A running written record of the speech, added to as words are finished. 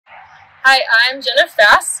Hi, I'm Jena,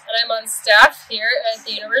 and I'm on staff here at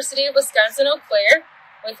the University of Wisconsin-Eau Claire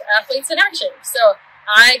with Athletes in Action. So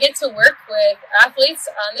I get to work with athletes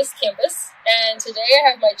on this campus, and today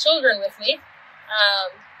I have my children with me.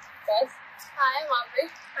 Guys? Hi, I'm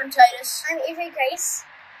Aubrey. I'm Titus. I'm Avery Grace.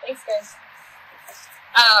 Thanks, guys.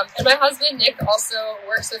 And my husband, Nick, also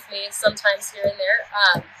works with me sometimes here and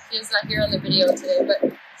there. He's not here on the video today, but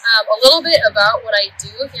a little bit about what I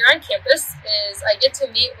do here on campus is I get to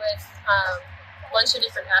meet with a bunch of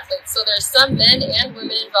different athletes. So there's some men and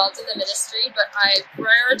women involved in the ministry, but I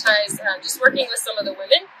prioritize just working with some of the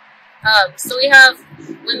women. So we have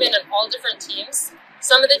women on all different teams.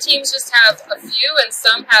 Some of the teams just have a few and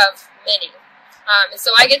some have many. And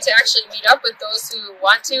so I get to actually meet up with those who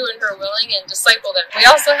want to and who are willing and disciple them. We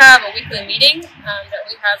also have a weekly meeting that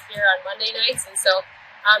we have here on Monday nights, and so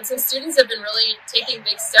some students have been really taking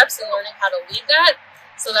big steps in learning how to lead that,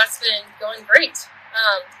 so that's been going great.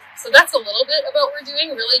 So that's a little bit about what we're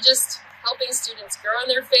doing, really just helping students grow in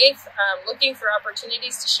their faith, looking for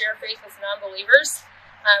opportunities to share faith with non-believers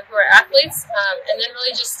who are athletes, and then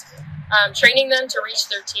really just training them to reach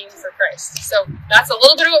their team for Christ. So that's a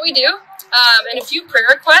little bit of what we do. And a few prayer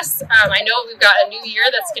requests. I know we've got a new year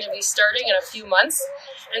that's going to be starting in a few months,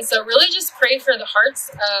 and so really just pray for the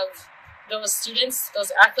hearts of those students,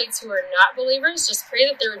 those athletes who are not believers. Just pray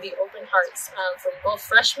that there would be open hearts from both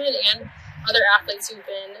freshmen and other athletes who've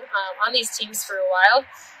been on these teams for a while.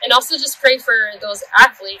 And also just pray for those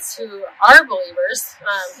athletes who are believers,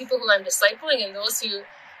 people who I'm discipling, and those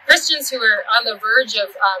Christians who are on the verge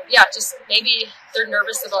of, just maybe they're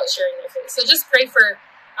nervous about sharing their faith. So just pray for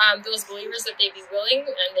those believers that they be willing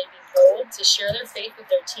and they be bold to share their faith with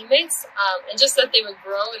their teammates, and just that they would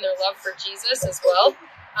grow in their love for Jesus as well.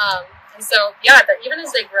 And so, that even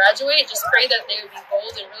as they graduate, just pray that they would be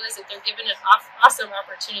bold and realize that they're given an awesome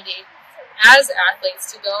opportunity as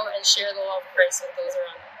athletes to go and share the love of Christ with those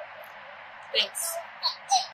around them. Thanks.